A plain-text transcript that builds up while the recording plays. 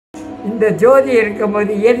இந்த ஜோதி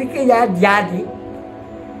இருக்கும்போது எதுக்கு யார் ஜாதி?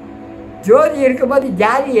 ஜோதி இருக்கும்போது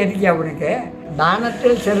ஜாதி எதுக்கு அவனுக்கு?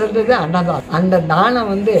 தானத்தில் சிறந்தது அன்னதானம். அந்த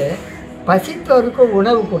தானம் பசித்தோருக்கு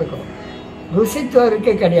உணவு கொடுக்கும்,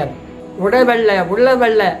 ருசித்தோருக்கு கிடையாது. வெள்ளை உள்ள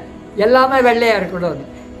வெள்ளை எல்லாமே வெள்ளையாக இருக்கணும்.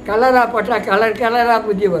 கலராக போட்டால் கலராக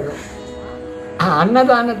புத்தி வரும்.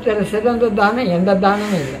 அன்னதானத்தில் சிறந்த தானம் எந்த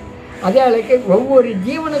தானமும் இல்லை. அதே அளவுக்கு ஒவ்வொரு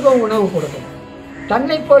ஜீவனுக்கும் உணவு கொடுக்கும்.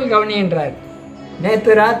 தன்னை போல் கவனின்றார்.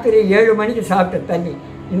 நேற்று ராத்திரி 7 மணிக்கு சாப்பிட்ட தண்ணி,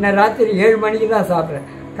 இன்னும் ராத்திரி 7 மணிக்கு தான் சாப்பிட்றேன்.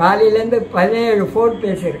 காலையிலேருந்து 17 ஃபோன்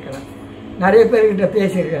பேசியிருக்கிறேன், நிறைய பேர்கிட்ட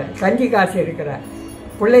பேசியிருக்கிறேன், கஞ்சி காசு இருக்கிறேன்,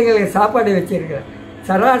 பிள்ளைகளுக்கு சாப்பாடு வச்சுருக்கிறேன்.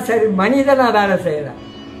 சராசரி மனிதனாக வேலை செய்கிறேன்.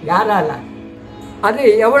 யாரால? அது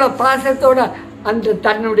எவ்வளோ பாசத்தோடு அந்த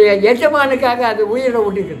தன்னுடைய எஜமானுக்காக அது உயிரை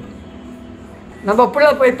விட்டுக்குது. நம்ம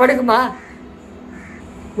பிள்ளை போய் படுக்குமா?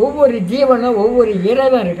 ஒவ்வொரு ஜீவனும் ஒவ்வொரு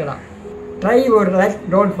இறைவன் இருக்கலாம். ட்ரை ஒரு லைஃப்,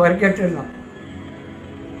 டோன்ட் ஃபர்கெட்னா.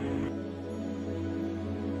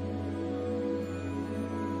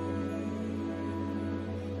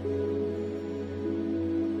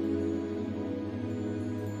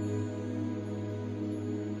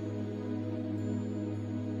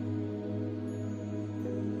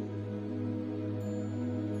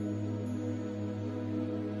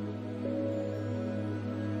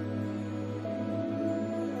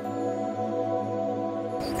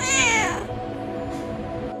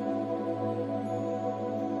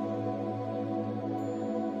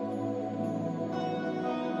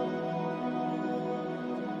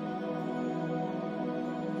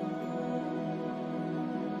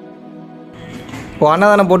 இப்போ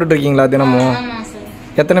அன்னதானம் போட்டுட்ருக்கீங்களா தினமும்?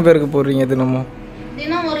 எத்தனை பேருக்கு போடுறீங்க தினமும்?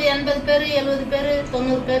 தினம் ஒரு 80 பேர், 70 பேர்,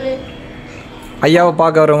 90 பேர். ஐயாவை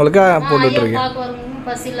பார்க்க வரவங்களுக்கு போட்டுட்ருக்கீங்க.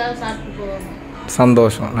 பசியில் சாப்பிட்டு போவாங்க.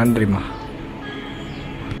 சந்தோஷம், நன்றிம்மா.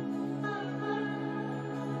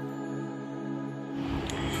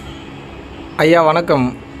 ஐயா வணக்கம்.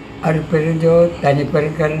 அருட்பெருஞ்சோதி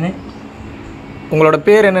வல்லாlar. உங்களோட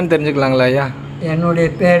பேர் என்னன்னு தெரிஞ்சுக்கலாங்களா ஐயா? என்னுடைய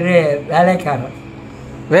பேர் வேலைக்காரன்.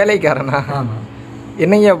 வேலைக்காரனா? ஆமாம்.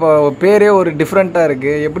 என்னங்க இப்போ பேரே ஒரு டிஃப்ரெண்ட்டாக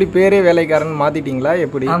இருக்குது. எப்படி பேரே வேலைக்காரன் மாற்றிட்டீங்களா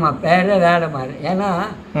எப்படி? ஆமாம், பேரே வேலை மாதிரி. ஏன்னா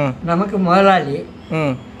நமக்கு முதலாளி,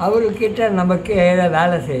 அவர்கிட்ட நமக்கு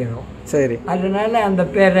வேலை செய்கிறோம். சரி. அதனால அந்த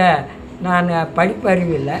பேரை நான்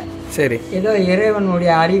படிப்பறிவு இல்லை. சரி. ஏதோ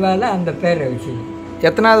இறைவனுடைய அறிவால் அந்த பேரை வச்சுக்கேன்.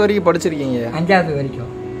 எத்தனாவது வரைக்கும் படிச்சிருக்கீங்க? 5வது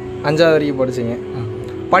வரைக்கும். 5வது வரைக்கும் படிச்சிங்க.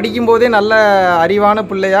 படிக்கும்போதே நல்ல அறிவான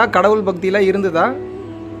பிள்ளையா? கடவுள் பக்தியெலாம் இருந்ததா?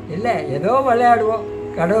 இல்லை, ஏதோ விளையாடுவோம்.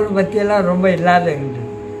 கடவுள் பக்தியெல்லாம் ரொம்ப இல்லாத இருந்தது.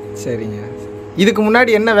 சரிங்க. இதுக்கு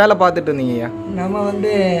முன்னாடி என்ன வேலை பார்த்துட்டு இருந்தீங்கய்யா? நம்ம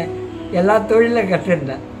எல்லா தொழிலும்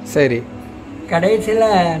கற்றுருந்தேன். சரி. கடைசியில்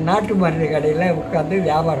நாட்டு மருந்து கடையில் உட்காந்து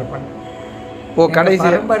வியாபாரம் பண்ணேன். ஓ, கடைசி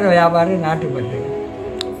பரம்பரை வியாபாரம் நாட்டு மருந்து.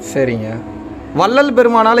 சரிங்க. வள்ளல்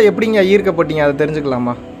பெருமானால் எப்படிங்க ஈர்க்கப்பட்டீங்க, அதை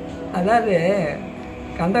தெரிஞ்சுக்கலாமா? அதாவது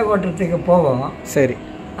கந்தக்கோட்டத்துக்கு போவோம். சரி.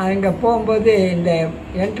 அங்கே போகும்போது இந்த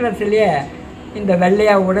என்ட்ரன்ஸ்லேயே இந்த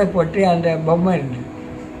வெள்ளையாக உடை போட்டு அந்த பொம்மை இருந்தது.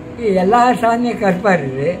 எல்லா சாமியும் கற்பாக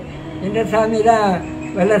இருக்குது. இந்த சாமி தான்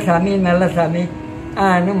வெள்ளை சாமி, நல்ல சாமி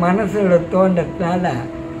மனசில் தோன்றதுனால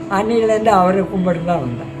அன்னிலேருந்து அவரை கும்பிட்டு தான்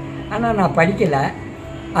வந்தேன். ஆனால் நான் படிக்கலை,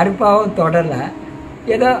 அறுப்பாவும் தொடரலை.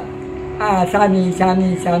 ஏதோ சாமி சாமி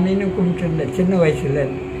சாமின்னு கும்பிட்டு இருந்தேன் சின்ன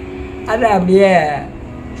வயசுலேருந்து. அது அப்படியே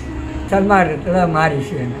சன்மார்க்கத்தில்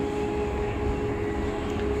மாறிச்சு. வேணும்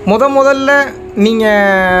முதல்ல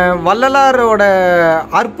நீங்கள் வள்ளலாரோட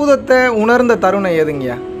அற்புதத்தை உணர்ந்த தருணம்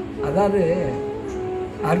எதுங்கய்யா? அதாவது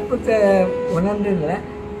அற்புதத்தை உணர்ந்ததில்லை,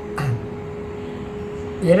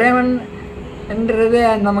 இறைவன் என்றது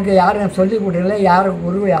நமக்கு யாரும் சொல்லி கொடுக்கல, யாரும்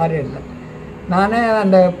குரு யாரும் இல்லை. நானே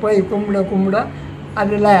அந்த போய் கும்பிட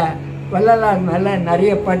அதில் வள்ளலார் மேலே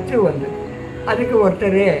நிறைய பற்று வந்து, அதுக்கு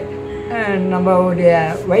ஒருத்தர் நம்மளுடைய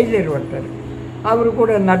வைத்தியர் ஒருத்தர், அவர்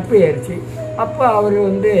கூட நட்பு ஏறிச்சு. அப்போ அவர்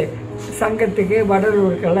சங்கத்துக்கு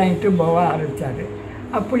வடலூருக்கெல்லாம் இட்டு போக ஆரம்பித்தார்.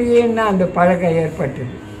 அப்படியே அந்த பழக்கம்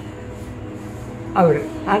ஏற்பட்டது. அவர்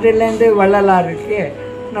அதுலேருந்து வள்ளலாருக்கு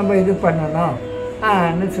நம்ம இது பண்ணணும்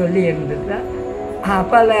சொல்லி இருந்தது.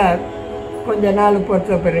 அப்போல கொஞ்ச நாள்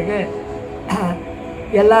பொறுத்த பிறகு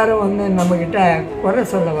எல்லோரும் நம்மக்கிட்ட குறை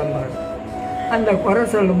சொல்ல வந்தாங்க. அந்த குறை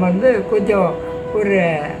சொல்லும்போது கொஞ்சம் ஒரு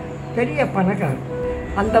பெரிய பணக்காரர்,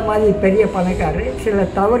 அந்த மாதிரி பெரிய பணக்காரர் சில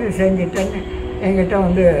தவறு செஞ்சிட்டேன்னு என்கிட்ட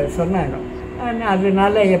சொன்னாங்க.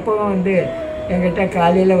 அதனால எப்போவும் என்கிட்ட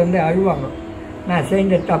காலையில் அழுவாங்க. நான்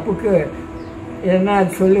செஞ்ச தப்புக்கு என்ன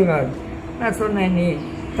சொல்லுவாங்க. நான் சொன்னேன், நீ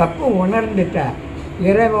தப்பு உணர்ந்துட்ட,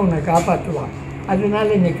 இறைவன் உன்னை காப்பாற்றுவான்,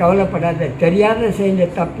 அதனால நீ கவலைப்படாத, தெரியாத செஞ்ச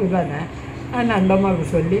தப்பு தானே. நான் அந்த அம்மாவுக்கு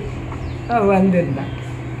சொல்லி வந்திருந்தேன்.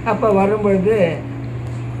 அப்போ வரும்பொழுது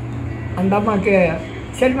அந்த அம்மாவுக்கு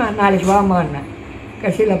சரிம்மா நாளைக்கு வாமான்னேன்.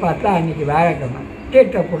 கடைசியில் பார்த்தா அன்றைக்கி வியாழக்கிழமை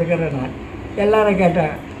தீர்த்தம் கொடுக்குற நாள். எல்லோரும்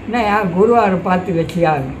கேட்டாங்க, என்ன குருவாரை பார்த்து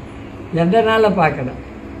வச்சியான்னு. எந்த நாளில் பார்க்கல.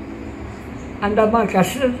 அந்த அம்மா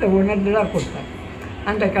கஷ்டத்தை உணர்ந்து தான் கொடுத்தேன்.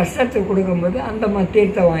 அந்த கஷ்டத்தை கொடுக்கும்போது அந்த அம்மா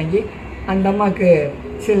தீர்த்தம் வாங்கி அந்த அம்மாவுக்கு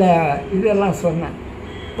சில இதெல்லாம் சொன்னேன்,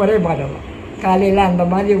 குறைபாடெல்லாம். காலையில் அந்த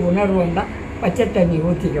மாதிரி உணர்வு வந்தால் பச்சை தண்ணி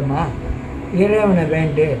ஊற்றிக்கம்மா, இறைவனை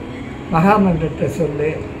வேண்டு, மகாமந்திரத்தை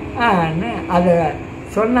சொல்லு அதை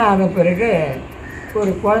சொன்ன. ஆன பிறகு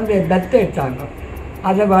ஒரு குழந்தைய தத்து எடுத்தாங்க,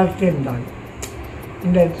 அதை வளர்த்துருந்தாங்க.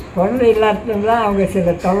 இந்த குழந்தை இல்லாதது தான் அவங்க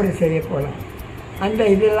சில தவறு செய்ய போகலாம். அந்த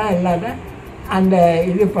இதெல்லாம் இல்லாத அந்த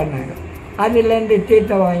இது பண்ணாங்க. அதுலேருந்து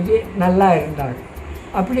தீர்த்தம் வாங்கி நல்லா இருந்தாங்க.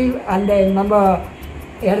 அப்படி அந்த நம்ம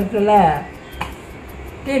இடத்துல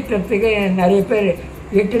தீர்த்தத்துக்கு நிறைய பேர்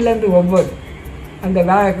 8லேருந்து 9 அந்த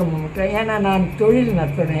வியாழக்கிழமை மட்டும். ஏன்னா நான் தொழில்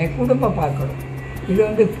நடத்துகிறேன், என் குடும்பம் பார்க்கணும். இது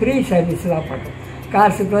வந்து ஃப்ரீ சர்வீஸ் தான் பார்க்கணும்,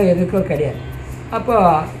 காசுக்கோ எதுக்கோ கிடையாது.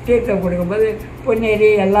 அப்போது தீர்த்தம் கொடுக்கும்போது பொன்னேரி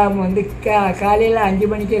எல்லாம் வந்து காலையில் 5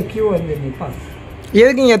 மணிக்கே க்யூ வந்து நிற்பாங்க.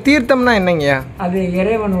 எதுக்குங்க தீர்த்தம்னா என்னங்கய்யா? அது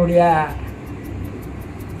இறைவனுடைய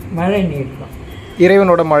மழை நீர் தான்.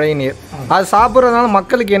 இறைவனோட மழை நீர். அது சாப்பிட்றதுனால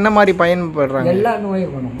மக்களுக்கு என்ன மாதிரி பயன்படுறாங்க? எல்லா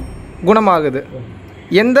நோயும் குணமாகுது.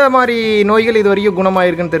 எந்த மாதிரி நோய்கள் இது வரைக்கும்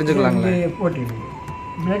குணமாயிருக்குன்னு தெரிஞ்சுக்கலாங்களா? போட்டுருக்கு.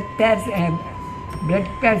 பிளட்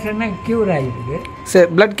கேன்சர்னா க்யூர் ஆகிடுது. சரி,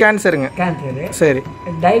 பிளட் கேன்சருங்க. கேன்சரு சரி.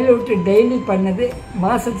 டைலூட்டு டெய்லி பண்ணது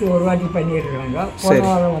மாதத்துக்கு ஒரு வாட்டி பண்ணிடுறாங்க. போன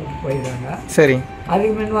வாரம் வந்து போயிடுறாங்க. சரி.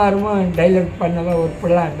 அதுக்கு முன் வாரமும் டைலூட் பண்ணவ ஒரு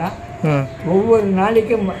பிள்ளாண்டா ஒவ்வொரு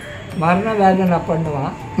நாளைக்கும் மரண வேதனை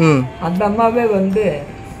பண்ணுவான். அந்த அம்மாவே வந்து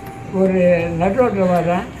ஒரு நடுரோட்டில்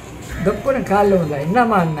வர்றேன், தொப்புன்னு காலில் வந்தேன்,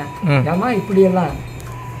 என்னம்மா அண்ணன் ஏம்மா இப்படியெல்லாம்?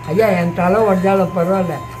 ஐயா என் தலை உடஞ்சாலும்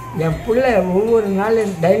பரவாயில்ல, என் பிள்ளை ஒவ்வொரு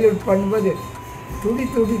நாளும் டைலூட் பண்ணும்போது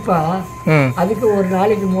துடிப்பான், அதுக்கு ஒரு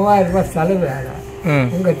நாளைக்கு 3000 ரூபாய் செலவு ஆகும்.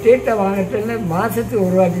 உங்கள் தீர்த்தம் வாங்கிட்டு மாதத்துக்கு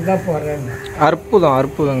ஒரு வாட்டி தான் போடுறேன்னு. அற்புதம்,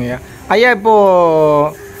 அற்புதங்கய்யா. ஐயா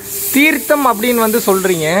இப்போது தீர்த்தம் அப்படின்னு வந்து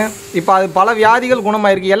சொல்கிறீங்க, இப்போ அது பல வியாதிகள்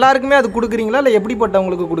குணமாயிருக்கு, எல்லாருக்குமே அது கொடுக்குறீங்களா இல்லை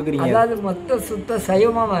எப்படிப்பட்டவங்களுக்கு கொடுக்குறீங்க? அதாவது மொத்தம் சுத்த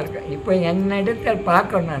சைவமாக இருக்கு. இப்போ என்னிடத்துல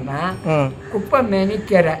பார்க்கணுன்னா குப்பை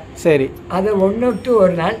மெனிக்கரை, சரி, அதை 1 to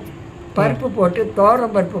 1 நாள் பருப்பு போட்டு,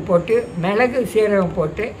 தோரம் பருப்பு போட்டு, மிளகு சீரகம்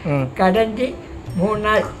போட்டு கடைஞ்சி 3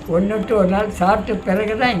 நாள் 1 to 1 நாள் சாப்பிட்ட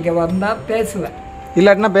பிறகு தான் இங்கே வந்தால் பேசுவேன்.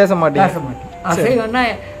 இல்லாட்டினா பேச மாட்டேன். அசைவம்னா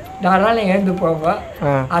தாராளம் எழுந்து போவோம்.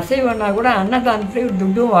 அசைவம்னா கூட அன்னதானத்துக்கு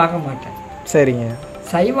துட்டும் வாங்க மாட்டேன். சரிங்க.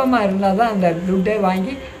 சைவமாக இருந்தால் தான் அந்த துட்டை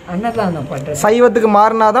வாங்கி அன்னதானம் பண்ணுறேன். சைவத்துக்கு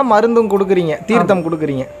மாறினா தான் மருந்தும் கொடுக்குறீங்க, தீர்த்தம்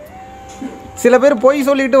கொடுக்குறீங்க. சில பேர் பொய்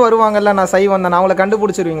சொல்லிட்டு வருவாங்கல்ல, நான் சைவம் தான், அவங்கள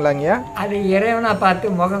கண்டுபிடிச்சிருவீங்களாங்க? அது இறைவனை பார்த்து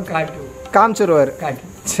முகம் காமிச்சிருவார்.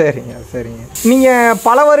 சரிங்க, சரிங்க. நீங்கள்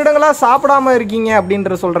பல வருடங்களாக சாப்பிடாம இருக்கீங்க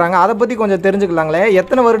அப்படின்ற சொல்கிறாங்க, அதை பற்றி கொஞ்சம் தெரிஞ்சுக்கலாங்களே.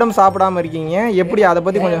 எத்தனை வருடம் சாப்பிடாம இருக்கீங்க, எப்படி, அதை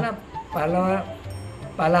பற்றி கொஞ்சம்?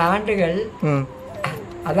 பல ஆண்டுகள்.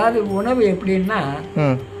 அதாவது உணவு எப்படின்னா,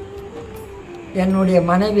 என்னுடைய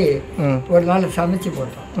மனைவி ஒரு நாள் சமைச்சு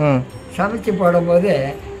போட்டோம். சமைச்சு போடும்போது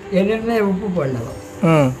எதுவுமே உப்பு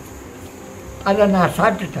போடலாம். அதை நான்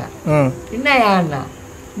சாப்பிட்டுட்டேன். என்னையாண்ணா,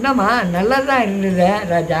 என்னம்மா நல்லா தான் இருந்தது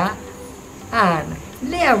ராஜா.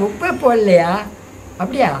 இல்லையா உப்பே போடலையா?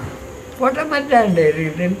 அப்படியா, போட்ட மாதிரி தான்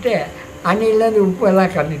இருக்குதுன்ட்டு அன்னையிலேருந்து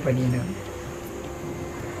உப்பெல்லாம் கம்மி பண்ணினேன்.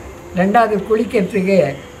 2வது குளிக்கிறதுக்கு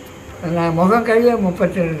நான் முகம் கழுவ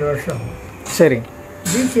 32 வருஷம். சரி.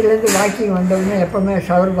 பீச்சிலேருந்து வாக்கிங் வந்தோடனே எப்போவுமே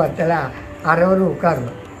ஷவர் பாத்தில் அரை ஹவர்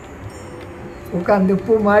உட்காருவேன். உட்காந்து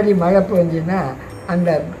பூ மாதிரி மழை பெஞ்சுன்னா அந்த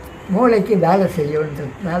மூளைக்கு வேலை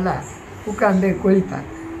செய்யணுன்றதுனால உட்காந்து குளிப்பேன்.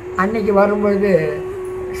 அன்றைக்கி வரும்பொழுது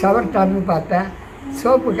ஷவர் திறந்து பார்த்தேன்,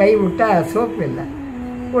 சோப்பு கை விட்டால் சோப்பு இல்லை.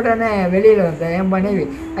 உடனே வெளியில் வந்தேன். என் மனைவி,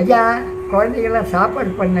 ஐயா குழந்தைகளாம்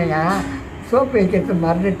சாப்பாடு பண்ணையா, சோப்பு வைக்கிறது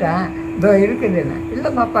மறந்துட்டேன், இதோ இருக்குதுண்ணே.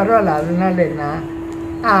 இல்லைம்மா பரவாயில்ல, அதனால என்ன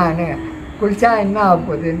குளிச்சா என்ன ஆக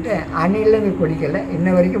போகுதுன்ட்டு அன்னையிலேருந்து குளிக்கலை.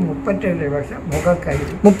 இன்ன வரைக்கும் 32 வருஷம் முகம்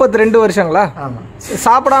கழுவி. 32 வருஷங்களா? ஆமாம்.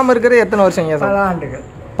 சாப்பிடாமல் இருக்கிறது எத்தனை வருஷங்க? பல ஆண்டுகள்.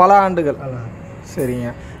 பல ஆண்டுகள். சரிங்க.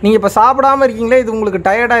 நீங்கள் இப்போ சாப்பிடாமல் இருக்கீங்களே, இது உங்களுக்கு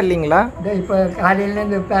டயர்டாக இல்லைங்களா? இப்போ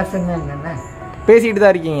காலையிலேருந்து பேசணுன்னு பேசிக்கிட்டு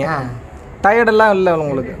தான் இருக்கீங்க. டயர்டெல்லாம் இல்லை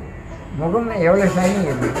உங்களுக்கு? முகம் எவ்வளோ ஷைனிங்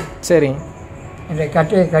இருக்குது. சரி. இந்த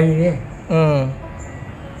கட்டையை கழுவி.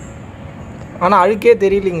 ஆனால் அழுக்கே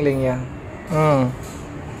தெரியலிங்களேங்க.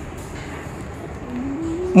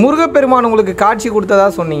 முருகப்பெருமான் உங்களுக்கு காட்சி கொடுத்ததா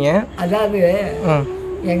சொன்னீங்க. அதாவது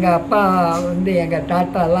எங்கள் அப்பா வந்து எங்கள்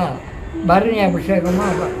தாத்தாலாம் பரணி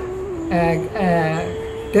அபிஷேகமாக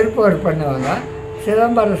திருப்பூர் பண்ணுவாங்க.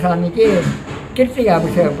 சிதம்பர சாமிக்கு கிருத்திகை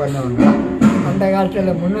அபிஷேகம் பண்ணுவாங்க. அந்த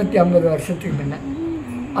காலத்தில் 350 வருஷத்துக்கு முன்ன.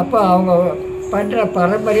 அப்போ அவங்க பண்ணுற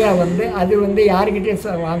பரம்பரையாக வந்து அது வந்து யாருக்கிட்டே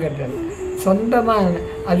வாங்கிறது சொந்தமாக.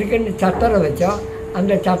 அதுக்குன்னு சட்டரை வச்சோம்.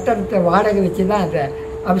 அந்த சத்திரத்தை வாடகை வச்சு தான் அந்த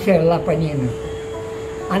அபிஷேகம்லாம் பண்ணிடணும்.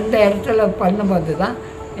 அந்த இடத்துல பண்ணும்போது தான்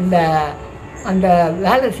அந்த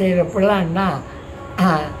வேலை செய்கிற பிள்ளைன்னா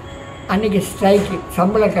அன்றைக்கி ஸ்ட்ரைக்கு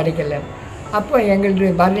சம்பளம் கிடைக்கல. அப்போ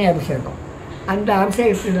எங்களுக்கு பரணி அபிஷேகம். அந்த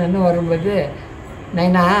அபிஷேகத்தில் என்ன வரும்போது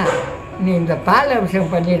நைனா நீ இந்த பால்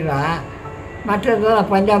அபிஷேகம் பண்ணிடுறா,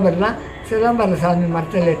 மற்றதெல்லாம் பஞ்சாபர்லாம் சிதம்பர சாமி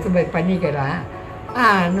மரத்தில் எடுத்து போய்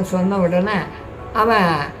பண்ணிக்கிறான்னு சொன்ன உடனே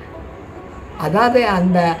அவன் அதாவது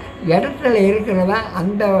அந்த இடத்துல இருக்கிறவன்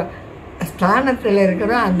அந்த ஸ்தானத்தில்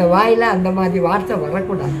இருக்கிறவன் அந்த வாயில் அந்த மாதிரி வார்த்தை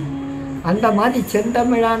வரக்கூடாது. அந்த மாதிரி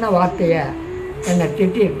செந்தமிழான வார்த்தையை என்னை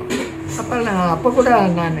திட்டிருக்கோம். அப்போ கூட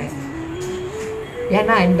நான்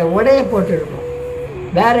ஏன்னா இந்த உடையை போட்டுருக்கோம்,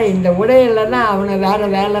 வேறு இந்த உடையில்னா அவனை வேறு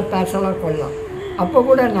வேலை பேசலாம் கொள்ளலாம். அப்போ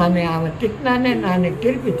கூட அவன் திட்டினானே நான்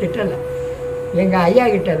திருப்பி திட்டலை. எங்கள் ஐயா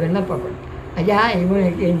கிட்ட விண்ணப்பம், ஐயா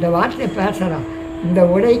இவனுக்கு இந்த வார்த்தையை பேசுகிறான், இந்த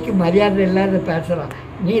உடைக்கு மரியாதை இல்லாத பேசுகிறான்,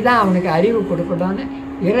 நீ தான் அவனுக்கு அறிவு கொடுக்கணும்னு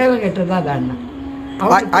இறைவன்கிட்ட தான் தாண்டினான்.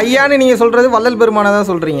 ஐயான்னு நீங்கள் சொல்கிறது வள்ளல் பெருமானை தான்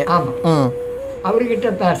சொல்கிறீங்க? ஆமாம், அவர்கிட்ட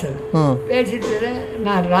பேசுகிறேன். பேசிட்டு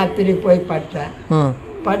நான் ராத்திரி போய் படுத்தேன்.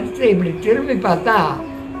 படுத்து இப்படி திரும்பி பார்த்தா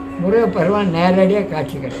முருகப்பெருமான் நேரடியாக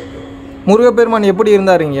காட்சி கிடைக்கும். முருகப்பெருமான் எப்படி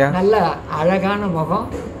இருந்தாருங்க? நல்ல அழகான முகம்,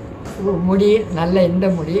 முடி நல்ல இந்த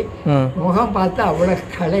முடி, முகம் பார்த்தா அவ்வளோ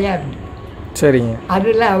கலையாக இருந்துச்சு. சரிங்க.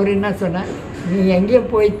 அதில் அவர் என்ன சொன்னார், நீ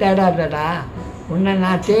எங்கேயும் போய் தேடாதடா, உன்னை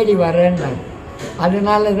நான் தேடி வரேன்னாரு.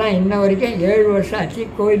 அதனால தான் இன்ன வரைக்கும் 7 வருஷம் ஆச்சு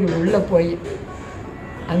கோயில் உள்ளே போய்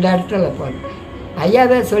அந்த இடத்துல போகணும். ஐயா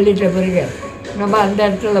தான் சொல்லிட்ட பிறகு நம்ம அந்த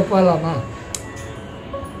இடத்துல போகலாமா?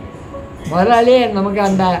 முதலாளே நமக்கு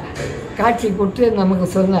அந்த காட்சி கொடுத்து நமக்கு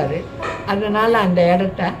சொன்னார். அதனால் அந்த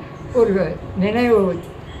இடத்த ஒரு நினைவு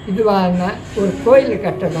இதுவான ஒரு கோயில்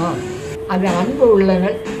கட்டணும். அது அன்பு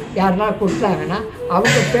உள்ளவங்க யாருன்னா கொடுத்தாங்கன்னா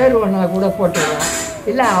அவங்க பேர் ஒன்றா கூட போட்டுருவோம்,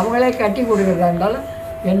 இல்லை அவங்களே கட்டி கொடுக்குறதா இருந்தாலும்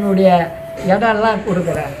என்னுடைய இடம்லாம்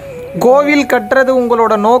கொடுக்குறேன். கோவில் கட்டுறது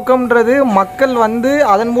உங்களோட நோக்கம்ன்றது மக்கள் வந்து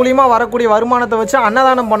அதன் மூலிமா வரக்கூடிய வருமானத்தை வச்சு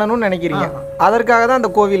அன்னதானம் பண்ணணும்னு நினைக்கிறீங்க. அதற்காக தான்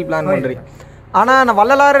அந்த கோவில் பிளான் பண்ணுறீங்க. ஆனால்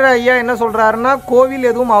வள்ளலார் ஐயா என்ன சொல்கிறாருன்னா, கோவில்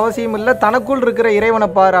எதுவும் அவசியம் இல்லை, தனக்குள் இருக்கிற இறைவனை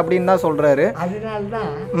பார் அப்படின்னு தான் சொல்கிறாரு.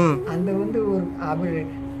 அதனால்தான் அந்த ஒரு அவர்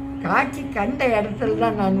காட்சி கண்ட இடத்துல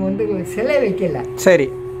தான் நான் சிலை வைக்கல. சரி,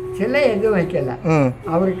 சிலை எதுவும் வைக்கல.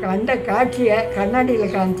 அவருக்கு அந்த காட்சியை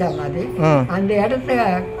கண்ணாடியில் காமிச்சா மாதிரி அந்த இடத்த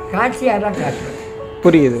காட்சியாக தான் காட்டுறேன்.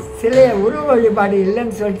 புரியுது. சிலையை உருவ வழிபாடு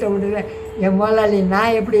இல்லைன்னு சொல்லிட்டு விடுவேன். என் முதலாளி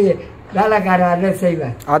நான் எப்படி வேலைக்காரன் அதை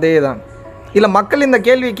செய்வேன்? அதே தான். இல்லை, மக்கள் இந்த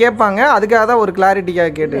கேள்வி கேட்பாங்க, அதுக்காக தான் ஒரு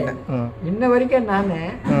கிளாரிட்டிக்காக கேட்டுட்டேன். இன்ன வரைக்கும் நான்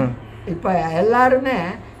இப்போ எல்லாருமே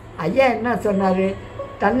ஐயா என்ன சொன்னார்,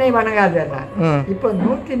 தன்னை வணங்காதா. இப்போ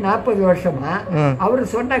 140 வருஷமா அவர்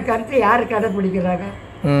சொன்ன கருத்தை யார் கடைப்பிடிக்கிறாங்க?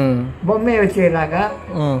 பொம்மையை வச்சுக்கிறாங்க,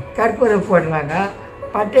 கற்பூரம் போடுறாங்க,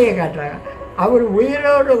 பட்டையை காட்டுறாங்க. அவர்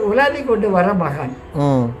உயிரோடு உலாதி கொண்டு வர மகான்.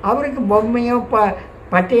 அவருக்கு பொம்மையும்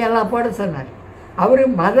பட்டையெல்லாம் போட சொன்னார். அவர்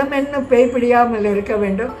மதம் என்ன பேய்பிடியாமல் இருக்க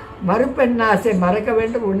வேண்டும், மறுப்பெண் ஆசை மறக்க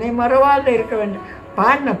வேண்டும், உன்னை மறவாத இருக்க வேண்டும்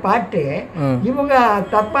பாடின பாட்டு இவங்க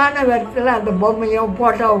தப்பான விதத்தில் அந்த பொம்மையும்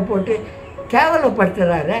போட்டோவும் போட்டு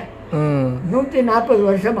கேவலப்படுத்துறாரு. 140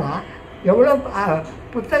 வருஷமா எவ்வளோ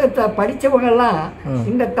புத்தகத்தை படித்தவங்கெல்லாம்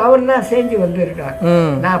இந்த தவறு தான் செஞ்சு வந்திருக்காங்க.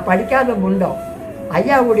 நான் படிக்காத முண்டம்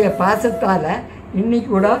ஐயாவுடைய பாசத்தால் இன்னைக்கு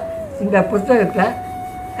கூட இந்த புத்தகத்தை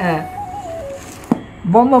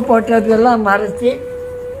பொம்மை போட்டதெல்லாம் மறைச்சி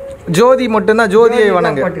ஜோதி மட்டும்தான், ஜோதியை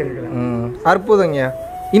வணங்க அற்புதங்க.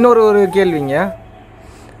 இன்னொரு கேள்விங்க,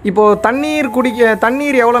 இப்போது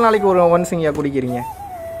தண்ணீர் எவ்வளோ நாளைக்கு ஒன்ஸுங்கய்யா குடிக்கிறீங்க?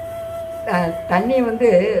 தண்ணி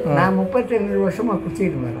நான் 32 வருஷமாக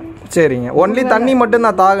குடிச்சிட்டு வரேன். சரிங்க. ஒன்லி தண்ணி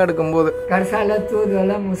மட்டும்தான் தாகம் எடுக்கும்போது? கரசால,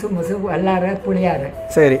 தூதுவலை, முசு வல்லார, புளியார.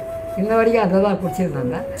 சரி. இன்ன வரைக்கும் அதை தான்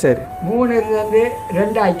குடிச்சிருந்தாங்க. சரி. 3லேருந்து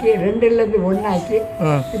 2 ஆக்கி, 2லேருந்து 1 ஆக்கி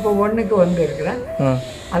இப்போ 1க்கு இருக்கிறேன்.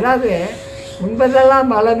 அதாவது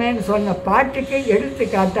உண்பதெல்லாம் பலமேன்னு சொன்ன பாட்டுக்கு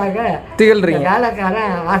எடுத்துக்காட்டாக திகழ்றீங்க.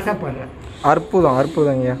 வேலைக்காரன் ஆசைப்படுறேன். அற்புதம்,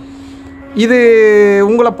 அற்புதங்க. இது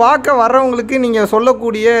உங்களை பார்க்க வர்றவங்களுக்கு நீங்கள்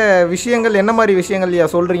சொல்லக்கூடிய விஷயங்கள் என்ன மாதிரி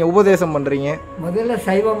விஷயங்கள் சொல்கிறீங்க, உபதேசம் பண்ணுறீங்க? முதல்ல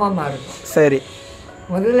சைவமாக மாறும். சரி.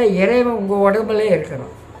 முதல்ல இறைவன் உங்கள் உடம்புலே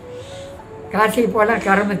இருக்கிறோம். காசி போனால்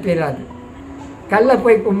கடமை தீராது. கல்லை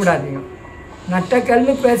போய் கும்பிடாதீங்க. நட்ட கல்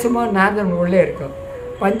பேசுமோ நாதன் உள்ளே இருக்கும்.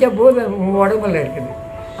 பஞ்சபூதம் உங்கள் உடம்புல இருக்குது.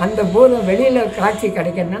 அந்த பூதம் வெளியில் காட்சி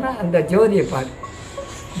கிடைக்கணுன்னா அந்த ஜோதியை பாரு.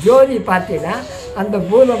 ஜோதி பார்த்தீங்கன்னா அந்த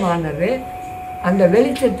பூதமானது அந்த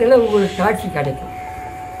வெளிச்சத்தில் உங்களுக்கு காட்சி கிடைக்கும்.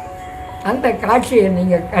 அந்த காட்சியை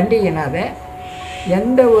நீங்கள் கண்டீங்கன்னாவே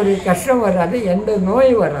எந்த ஒரு கஷ்டம் வராது, எந்த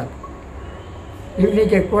நோய் வராது.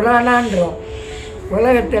 இன்றைக்கி குரானான்றோம்.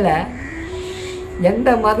 உலகத்தில் எந்த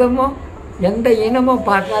மதமும் எந்த இனமும்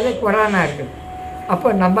பார்க்காத குரானா இருக்குது. அப்போ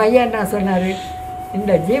நம்ம ஐயா என்ன சொன்னார்,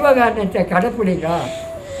 இந்த ஜீவகாரணத்தை கடைப்பிடிக்க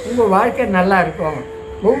உங்கள் வாழ்க்கை நல்லா இருக்கும்.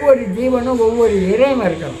 ஒவ்வொரு ஜீவனும் ஒவ்வொரு இறைவன்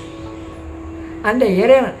இருக்கணும். அந்த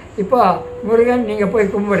இறைவன் இப்போ முருகன் நீங்கள்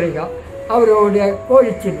போய் கும்பிட்றீங்க, அவருடைய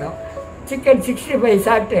கோழி சின்னம் சிக்கன் 65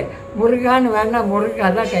 சாப்பிட்டு முருகான்னு வேணால் முருகா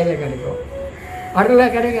தான் கையில் கிடைக்கும்.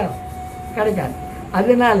 அருளாக கிடைக்காது.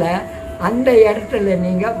 அதனால் அந்த இடத்துல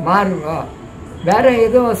நீங்கள் மாறுங்க. வேறு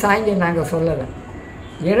எதுவும் சாய்ந்து நாங்கள் சொல்லலை.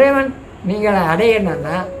 இறைவன் நீங்கள்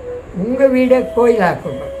அடையணும்னா உங்கள் வீடை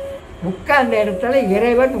கோயிலாக்குங்க. உட்கார்ந்த இடத்துல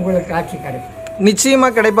இறைவன் உங்களுக்கு காட்சி கிடைக்கும்.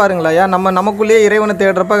 நிச்சயமாக கிடைப்பாருங்களாயா? நமக்குள்ளேயே இறைவனை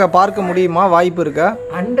தேடுறப்ப பார்க்க முடியுமா? வாய்ப்பு இருக்கா?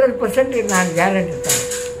 100% நான் கேரண்டி தரேன்.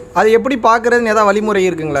 அது எப்படி பார்க்குறதுன்னு ஏதாவது வழிமுறை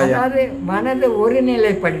இருக்குங்களா? அதாவது மனதை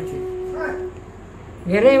ஒருநிலைப்படுத்தி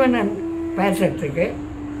இறைவனை பேசுறதுக்கு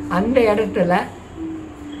அந்த இடத்துல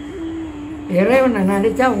இறைவனை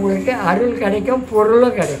நினச்சா உங்களுக்கு அருள் கிடைக்கும்,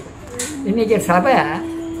 பொருளும் கிடைக்கும். இன்றைக்கி சபை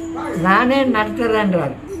நானே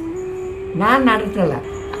நடத்துகிறேன்றார். நான் நடத்தலை,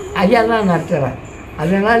 ஐயா தான் நடத்துகிறேன்.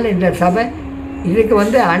 அதனால் இந்த சபை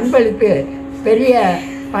இதுக்கு அன்பளிப்பு பெரிய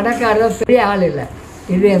பணக்காரர் பெரிய ஆள் இல்லை.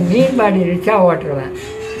 இது மீன்பாடி ரிக்ஷா ஓட்டுருவேன்.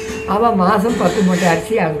 அவன் மாதம் 10 மூட்டை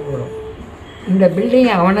அரிசி அனுப்பிவிடும். இந்த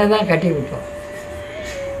பில்டிங்கை அவனை தான் கட்டி விட்டோம்.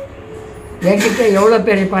 என்கிட்ட எவ்வளோ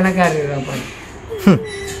பெரிய பணக்காரர் இருப்பான்.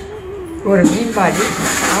 ஒரு மீன்பாடி,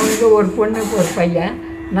 அவனுக்கு ஒரு பொண்ணுக்கு ஒரு பையன்.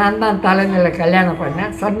 நான் தான் தலைமையில் கல்யாணம்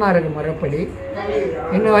பண்ணேன். சன்மார்க்க முறைப்படி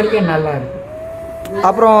இன்ன வரைக்கும் நல்லா இருக்கு.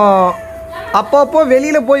 அப்புறம் அப்பப்போ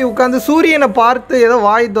வெளியில் போய் உட்காந்து சூரியனை பார்த்து ஏதோ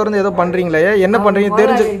வாய் திறந்து ஏதோ பண்ணுறீங்களே, என்ன பண்ணுறீங்க?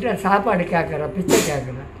 தெரிஞ்சு சாப்பாடு கேட்குறேன், பிச்சை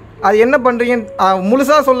கேட்குறேன். அது என்ன பண்ணுறீங்க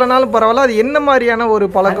முழுசாக சொல்லனாலும் பரவாயில்ல. அது என்ன மாதிரியான ஒரு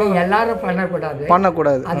பழக்கம்? எல்லாரும்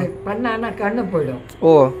பண்ணக்கூடாது. அது பண்ணான்னா கண்ணு போயிடும்.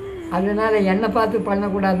 ஓ, அதனால என்னை பார்த்து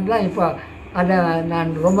பண்ணக்கூடாதுன்னு தான் இப்போ அதை நான்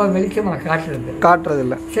ரொம்ப வெளிச்சமாக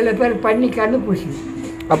காட்டுறதில்ல. சில பேர் பண்ணி கண்ணு பூசி.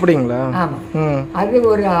 அப்படிங்களா? ஆமாம், அது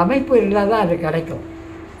ஒரு அமைப்பு இருந்தால் தான் அது கிடைக்கும்.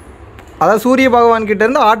 அதாவது சூரிய பகவான் கிட்ட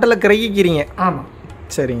இருந்து ஆற்றலை கிரகிக்கிறீங்க. ஆமாம்,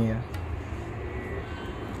 சரிங்க.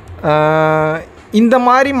 இந்த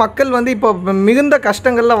மாதிரி மக்கள் இப்போ மிகுந்த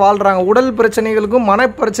கஷ்டங்களில் வாழ்கிறாங்க. உடல் பிரச்சனைகளுக்கும் மன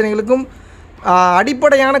பிரச்சனைகளுக்கும்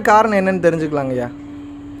அடிப்படையான காரணம் என்னன்னு தெரிஞ்சுக்கலாங்கய்யா?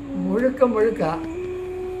 முழுக்க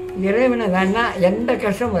இறைவனை வேணா எந்த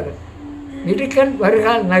கஷ்டம் வரும். இடுக்கன்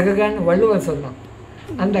வருகால் நகுகான் வள்ளுவர் சொன்னோம்.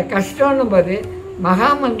 அந்த கஷ்டம்னு போது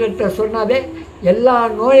மகாமந்திரத்தை சொன்னாவே எல்லா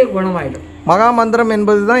நோயும் குணமாயிடும். மகாமந்திரம்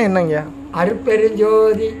என்பது தான் என்னங்க?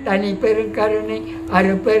 அருட்பெருஞ்சோதி தனி பெருங்கருணை,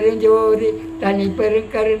 அருட்பெருஞ்சோதி தனி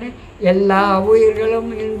பெருங்கருணை, எல்லா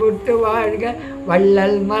உயிர்களும் இன்புற்று வாழ்க,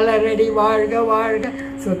 வள்ளல் மலரடி வாழ்க வாழ்க,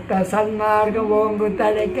 சுத்த சன்மார்க்கம் ஓங்கு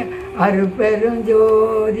தழைக்க,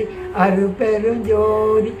 அருட்பெருஞ்சோதி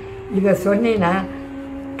அருட்பெருஞ்சோதி. இதை சொன்னீங்கன்னா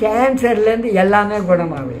கேன்சர்லேருந்து எல்லாமே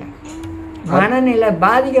குணமாகும். மனநிலை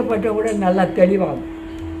பாதிக்கப்பட்ட கூட நல்லா தெளிவாகும்.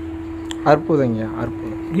 அற்புதங்க,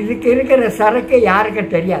 அற்புதம். இதுக்கு இருக்கிற சரக்கு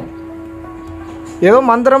யாருக்கும் தெரியாது. ஏதோ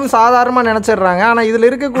மந்திரம் சாதாரணமாக நினச்சிடுறாங்க. ஆனால் இதில்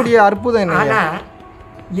இருக்கக்கூடிய அற்புதம் என்ன? ஆனால்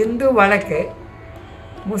இந்து வழக்கு,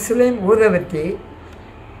 முஸ்லீம் ஊதுவத்தி,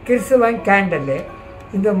 கிறிஸ்துவன் கேண்டலு,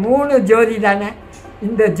 இந்த 3 ஜோதி தானே.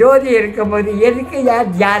 இந்த ஜோதி இருக்கும்போது எதுக்கு யார்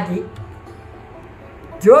ஜாதி?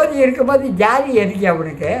 ஜோதி இருக்கும்போது ஜாதி எதுக்கு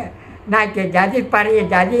அவனுக்கு? நாக்க ஜாதி, பறைய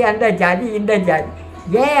ஜாதி, அந்த ஜாதி, இந்த ஜாதி.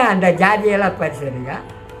 ஏன் அந்த ஜாதியெல்லாம் பரிசுறீங்க?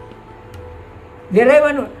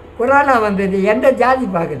 இறைவன் குரானா வந்தது எந்த ஜாதி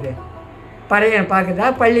பார்க்குது? பறையன் பார்க்குதா,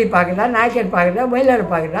 பள்ளி பார்க்குதா, நாய்க்கன் பார்க்குதா, மயிலாறு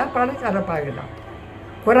பார்க்குதா, பணக்காரன் பார்க்குதா?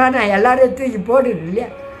 குரானா எல்லாரும் தூக்கி போடுது இல்லையா?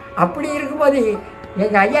 அப்படி இருக்கும்போது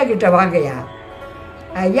எங்கள் ஐயா கிட்ட வாங்கய்யா,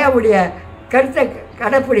 ஐயாவுடைய கருத்தை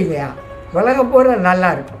கடைப்பிடிங்கய்யா, உலகம் பூரா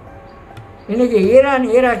நல்லாயிருக்கும். இன்றைக்கி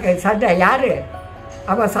ஈராக்கு சண்டை யார்?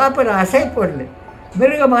 அவன் சாப்பிட்ற அசை பொருள்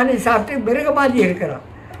மிருகமானி சாப்பிட்டு மிருகமாதி இருக்கிறான்.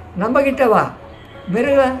 நம்மக்கிட்ட வா,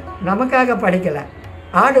 மிருகம் நமக்காக படிக்கலை.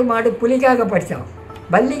 ஆடு மாடு புலிக்காக படித்தான்,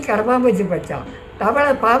 பல்லி கரப்பாம்பூச்சி படித்தான்,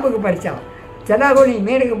 தவளை பாம்புக்கு படித்தான், செனாகுனி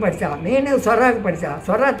மீனுக்கு படித்தான், மீன் சொராக்கு படித்தான்,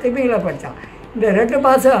 சொரா திமிங்களை படித்தான். இந்த 2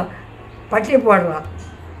 மாதம் பட்டி போடுறான்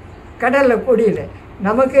கடலில் குடியில்.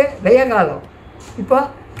 நமக்கு வெய்ய காலம். இப்போ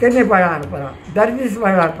கிண்ணி பழம் அனுப்புகிறான், தர்பீஸ்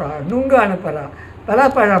பழம் அனுப்புகிறான், நுங்கு அனுப்புகிறான்,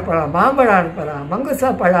 பலாப்பழம் அனுப்புகிறான், மாம்பழம் அனுப்புகிறான், மங்குசா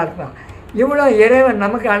பழம் அனுப்புகிறான். இவ்வளோ இறைவன்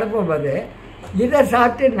நமக்கு அனுப்பும்போது இதை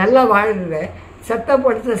சாப்பிட்டு நல்லா வாழ்றது,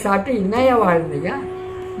 சத்தப்படுத்த சாப்பிட்டு இன்னையா வாழ்ந்தீங்க?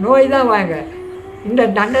 நோய் தான் வாங்க. இந்த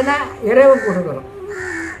தண்டனை இறைவன் கொடுக்குறோம்.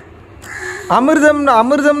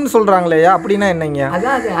 அமிர்தம்னு சொல்கிறாங்களேயா, அப்படின்னா என்னங்க?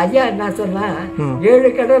 அதாவது ஐயா என்ன சொன்னால், 7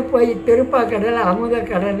 கடல் போய் திருப்பாக்கடல் அமுத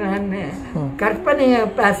கடல்னு கற்பனையை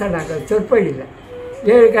பேசுகிறாங்க சொற்பொழியில்.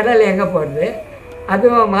 7 கடல் எங்கே போகிறது?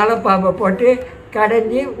 அதுவும் மலைப்பாம்பை போட்டு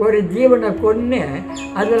கடைஞ்சி ஒரு ஜீவனை கொன்று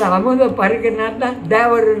அதில் அமுதம் பருக்குனான் தான்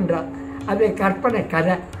தேவருன்றான். அது கற்பனை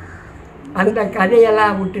கதை. அந்த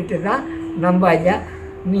கதையெல்லாம் விட்டுட்டு தான் நம்ம ஐயா,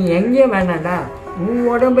 நீ எங்கேயும் வேணாண்டா, உன்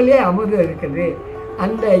உடம்புலேயே அமுதம் இருக்குது.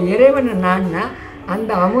 அந்த இறைவனை நான்னா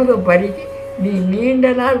அந்த அமுதம் பறிக்கு நீ நீண்ட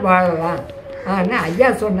நாள் வாழலாம். ஆனால் ஐயா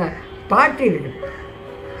சொன்ன பாட்டு இருக்குது.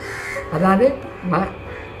 அதாவது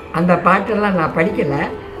அந்த பாட்டெல்லாம் நான் படிக்கலை.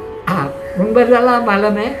 உண்பதெல்லாம்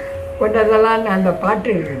மலமே கொண்டதெல்லாம் அந்த பாட்டு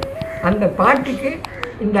இருக்குது. அந்த பாட்டுக்கு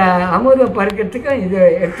இந்த அமிர்தம் பருக்கிறதுக்கும் இதை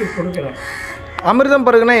எடுத்து கொடுக்குறேன். அமிர்தம்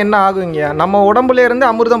பருகுனா என்ன ஆகுங்க? நம்ம உடம்புல இருந்து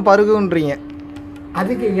அமிர்தம் பருகுன்றீங்க.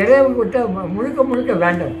 அதுக்கு இறைவன்கிட்ட முழுக்க முழுக்க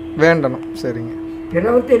வேண்டணும். சரிங்க.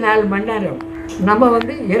 24 மணி நேரம் நம்ம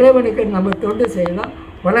இறைவனுக்கு நம்ம தொண்டு செய்யணும்.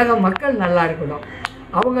 உலக மக்கள் நல்லா இருக்கணும்.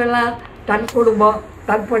 அவங்கெல்லாம் தன் குடும்பம்,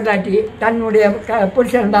 தன் பொண்டாட்டி, தன்னுடைய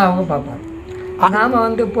புருஷன் தான் அவங்க பார்ப்பாங்க.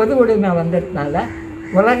 நாம் பொது உடைமை வந்ததுனால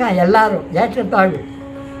உலகம் எல்லாரும் ஏற்றத்தாழ்வு,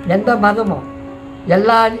 எந்த மதமும்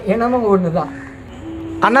எல்லா இனமும் ஒன்று தான்.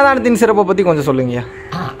 அன்னதானத்தின் சிறப்பை பற்றி கொஞ்சம் சொல்லுங்க.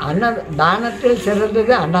 தானத்தில்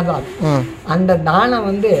சிறந்தது அன்னதானம். அந்த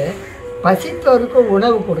தானம் பசித்தோருக்கு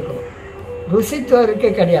உணவு கொடுக்கணும், ருசித்தோருக்கு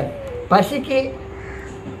கிடையாது. பசிக்கு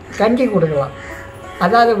கஞ்சி கொடுக்கலாம்,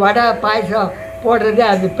 அதாவது வடை பாயசம் போடுறது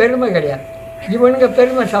அது பெருமை கிடையாது. இவனுங்க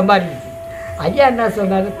பெருமை சம்பாதிச்சு. ஐயா என்ன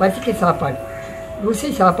சொன்னார்? பசிக்கு சாப்பாடு, ருசி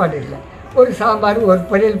சாப்பாடு இல்லை. ஒரு சாம்பார் ஒரு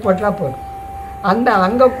பொரியல் போட்டால் போதும். அந்த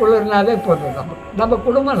அங்கே குளிர்னாவே போதும். நம்ம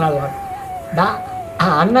குடும்பம் நல்லா இருக்கும்.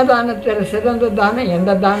 அன்னதானத்தில் சிறந்த தானம்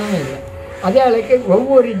எந்த தானமும் இல்லை. அதே அளவுக்கு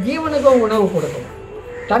ஒவ்வொரு ஜீவனுக்கும் உணவு கொடுக்கணும்.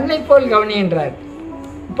 தன்னை போல் கவனின்றார்.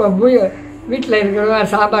 இப்போ வீட்டில் இருக்கிறவங்க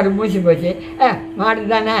சாப்பாடு மூசி போச்சு, மாடு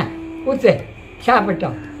தானே ஊற்று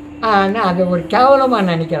சாப்பிட்டோம். ஆனால் அது ஒரு கேவலமாக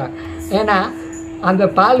நினைக்கிறான். ஏன்னா அந்த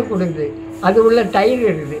பால் கொடுக்குது, அது உள்ள தயிர்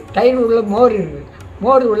இருக்குது, தயிர் உள்ள மோர் இருக்குது,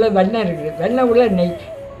 மோர் உள்ள வெண்ணெய் இருக்குது, வெண்ணெய் உள்ள நெய்.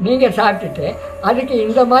 நீங்கள் சாப்பிட்டுட்டு அதுக்கு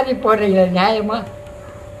இந்த மாதிரி போடுறீங்க நியாயமா?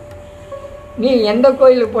 நீ எந்த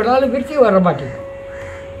கோயிலுக்கு போனாலும் விரிச்சு வர மாட்டேங்க,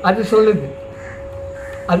 அது சொல்லுது.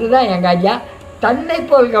 அதுதான் எங்கள் ஐயா தன்னை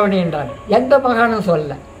போல் கவனின்றார். எந்த மகானும்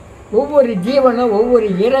சொல்ல. ஒவ்வொரு ஜீவனும் ஒவ்வொரு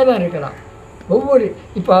இறைவன் இருக்கலாம். ஒவ்வொரு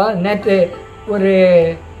இப்போ நேற்று ஒரு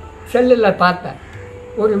செல்லில் பார்த்தேன்,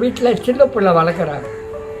 ஒரு வீட்டில் சின்ன பிள்ளை வளர்க்குறாங்க.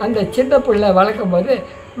 அந்த சின்ன பிள்ளை வளர்க்கும் போது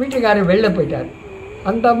வீட்டுக்காரர் வெளில போயிட்டார்.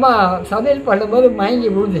 அந்த அம்மா சமையல் பண்ணும்போது மயங்கி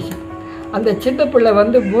விழுந்துச்சு. அந்த சின்ன பிள்ளை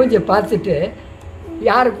மூஞ்சி பார்த்துட்டு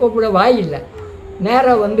யாரை கூப்பிட வாயில்லை.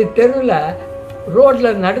 நேராக தெருவில்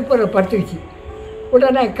ரோட்டில் நடுப்புற பத்துக்குச்சு.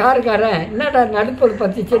 உடனே காருக்காரன் என்னடா நடுப்புற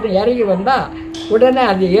பத்துச்சுன்னு இறங்கி வந்தால் உடனே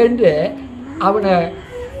அது எழுந்து அவனை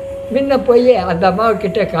முன்ன போய் அந்த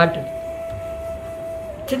அம்மாவுக்கிட்ட காட்டு.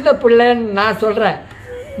 சின்ன பிள்ளைன்னு நான் சொல்கிறேன்,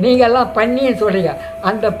 நீங்கள்லாம் பண்ணின்னு சொல்கிறீங்க.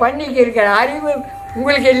 அந்த பண்ணிக்கு இருக்கிற அறிவு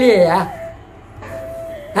உங்களுக்கு இல்லையா?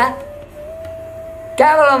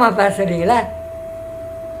 கேவலமாக பேசுகிறீங்களே.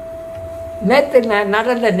 நேற்று நான்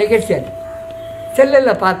நடந்த நிகழ்ச்சி அது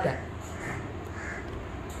செல்லில் பார்த்தேன்.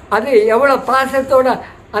 அது எவ்வளோ பாசத்தோடு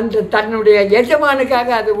அந்த தன்னுடைய எஜமானுக்காக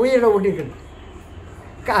அது உயிரை விட்டுக்குது.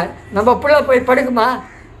 நம்ம பிள்ளை போய் படுக்குமா?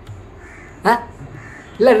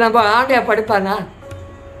 இல்லை நம்ம ஆண்டையாக படுப்பானா?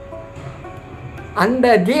 அந்த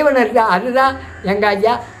ஜீவனை இருக்கா. அதுதான் எங்கள்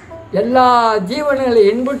ஐயா எல்லா ஜீவன்களையும்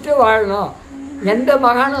இன்புற்று வாழணும். எந்த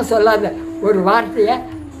மகானும் சொல்லாத ஒரு வார்த்தையை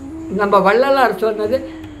நம்ம வள்ளலார் சொன்னது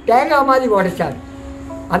தேங்காய் மாதிரி உடைச்சாரு.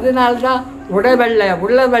 அதனால்தான் உடை வெள்ளை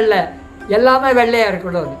உள்ள வெள்ளை எல்லாமே வெள்ளையாக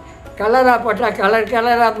இருக்கணும். கலராக போட்டால் கலர்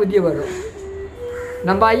கலராக புத்தி வரும்.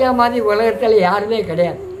 நம்ம ஐயா மாதிரி உலகத்தில் யாருமே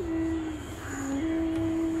கிடையாது.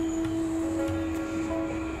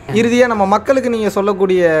 இறுதியாக நம்ம மக்களுக்கு நீங்கள்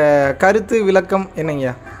சொல்லக்கூடிய கருத்து விளக்கம்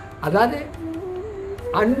என்னங்கய்யா? அதாவது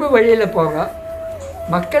அன்பு வழியில் போங்க,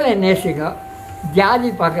 மக்களை நேசிங்க, ஜாதி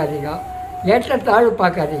பார்க்காதீங்க, ஏற்றத்தாழ்வு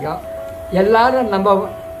பார்க்காதீங்க. எல்லாரும் நம்ம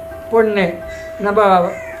பொண்ணு, நம்ம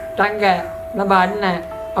தங்க, நம்ம அண்ணன்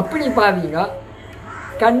அப்படி பாவீங்க.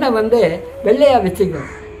 கண்ணை வெள்ளையாக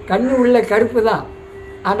வச்சுக்கணும். கண்ணு உள்ள கருப்பு தான்,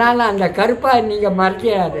 ஆனாலும் அந்த கருப்பாக நீங்கள்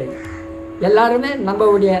மறைக்காது. எல்லாருமே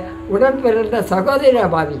நம்மளுடைய உடன் பிறந்த சகோதர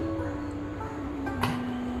பாவி.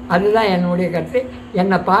 அதுதான் என்னுடைய கருத்து.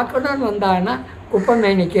 என்னை பார்க்கணுன்னு வந்தாங்கன்னா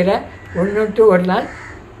குப்பமேனிக்கீரை 1 to 1 நாள்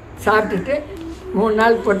சாப்பிட்டுட்டு 3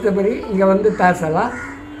 நாள் பொறுத்த பிறகு இங்கே பேசலாம்.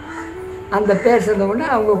 அந்த பேசுனவுடனே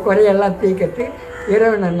அவங்க குறையெல்லாம் தீர்க்கத்து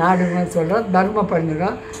இறைவனை நாடுங்க சொல்கிறோம். தர்மம் பண்ணுங்க.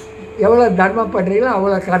 எவ்வளோ தர்மம் பண்ணுறீங்களோ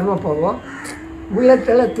அவ்வளோ கர்மம் போவோம்.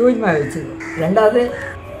 உள்ளத்தில் தூய்மை வச்சுக்கணும். 2வது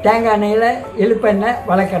தேங்காய் எண்ணெயில் இழுப்பெண்ணெய்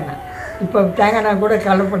வழக்கெண்ணெய். இப்போ தேங்காய் எண்ணெய் கூட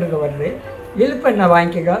கலப்பட்டு வருது. இழுப்பெண்ணெய்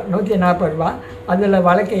வாங்கிக்கோ, 140 ரூபா. அதில்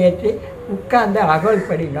வழக்கை ஏற்றி உட்காந்து அகல்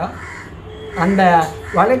படிங்க. அந்த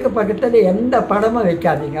வழக்கு பக்கத்தில் எந்த படமும்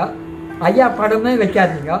வைக்காதீங்க, ஐயா படமே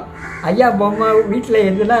வைக்காதீங்க. ஐயா பொம்மை வீட்டில்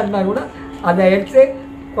எதுனா இருந்தால் கூட அதை எடுத்து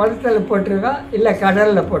குளத்தில் போட்டுருங்க, இல்லை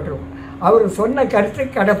கடலில் போட்டுருவோம். அவர் சொன்ன கருத்து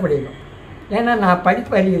கடைப்பிடிக்கும். ஏன்னா நான்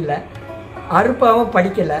படிப்பறியில்லை, அருப்பாவும்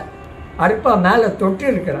படிக்கலை, அருப்பா மேலே தொட்டு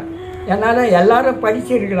இருக்கிறேன். என்னால் எல்லாரும்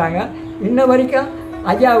படிச்சிருக்கிறாங்க. இன்ன வரைக்கும்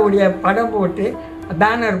ஐயாவுடைய படம் போட்டு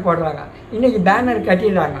பேனர் போடுறாங்க. இன்றைக்கி பேனர்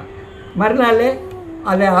கட்டிடுறாங்க, மறுநாள்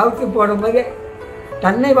அதை அவுத்து போடும்போது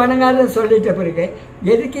தன்னை வணங்காத சொல்லிட்ட பிறகு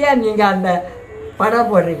எதுக்கையா நீங்கள் அந்த படம்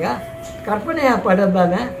போடுறீங்க? கற்பனையா படம்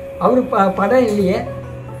தானே, அவர் படம் இல்லையே,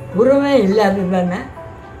 உருவமே இல்லாதது தானே.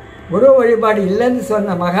 உருவ வழிபாடு இல்லைன்னு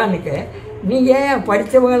சொன்ன மகானுக்கு நீங்கள் ஏன்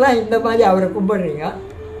படித்தவங்களாம் இந்த மாதிரி அவரை கும்பிடுறீங்க?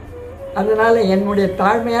 அதனால் என்னுடைய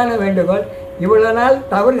தாழ்மையான வேண்டுகோள், இவ்வளோ நாள்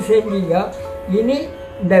தவறு செஞ்சீங்க, இனி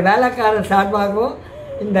இந்த வேலைக்காரன் சார்பாகவும்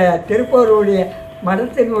இந்த திருப்பூருடைய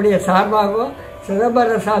மதத்தினுடைய சார்பாகவும்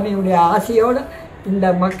சிதம்பர சாமியுடைய ஆசையோடு இந்த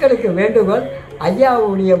மக்களுக்கு வேண்டுகோள்,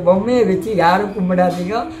 ஐயாவுடைய பொம்மையை வச்சு யாரும்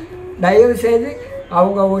கும்பிடாதீங்க. தயவுசெய்து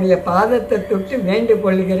அவங்களுடைய பாதத்தை தொட்டு வேண்டிக்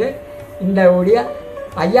கொள்கிறேன். இந்த உடைய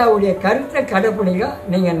ஐயாவுடைய கருத்தை கடைப்பிடிங்க,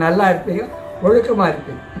 நீங்கள் நல்லா இருப்பீங்க, ஒழுக்கமாக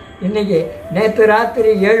இருப்பீங்க. இன்றைக்கி நேற்று ராத்திரி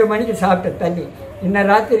 7 மணிக்கு சாப்பிட்ட தண்ணி இன்னும்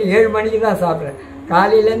ராத்திரி 7 மணிக்கு தான் சாப்பிட்றேன்.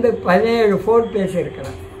 காலையிலேருந்து 17 ஃபோன்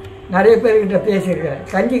பேசியிருக்கிறேன், நிறைய பேர்கிட்ட பேசியிருக்கிறேன்,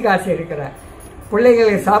 கஞ்சி காசு இருக்கிறேன்,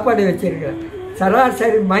 பிள்ளைகளுக்கு சாப்பாடு வச்சுருக்கிறேன்.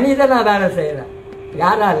 சராசரி மனிதனாக வேலை செய்கிறேன்.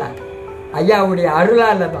 யாரால? ஐயாவுடைய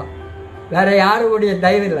அருளால் தான், வேறு யாருடைய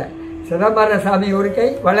தயவு இல்லை. சிதம்பர சாமி ஒரு கை,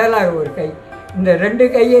 வள்ளலார் ஒரு கை, இந்த 2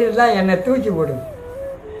 கையில் தான் என்னை தூக்கி போடுது.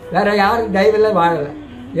 வேறு யாரும் தயவில் வாழலை,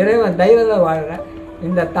 இறைவன் தயவில் வாழறேன்.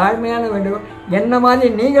 இந்த தாழ்மையான வேண்டுகோள், என்ன மாதிரி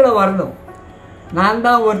நீங்களும் வரணும். நான்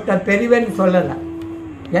தான் ஒருத்தர் பெரியவன்னு சொல்லலை,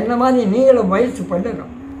 என்ன மாதிரி நீங்களும் முயற்சி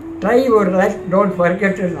பண்ணணும். ட்ரை ஒரு லைஃப், டோன்ட்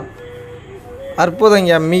ஃபர்கெட்னா.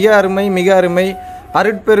 அற்புதங்க, மிக அருமை, மிக அருமை.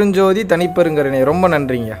 அருட்பெருஞ்சோதி தனிப்பெருங்கருணை. ரொம்ப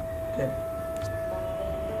நன்றிங்க.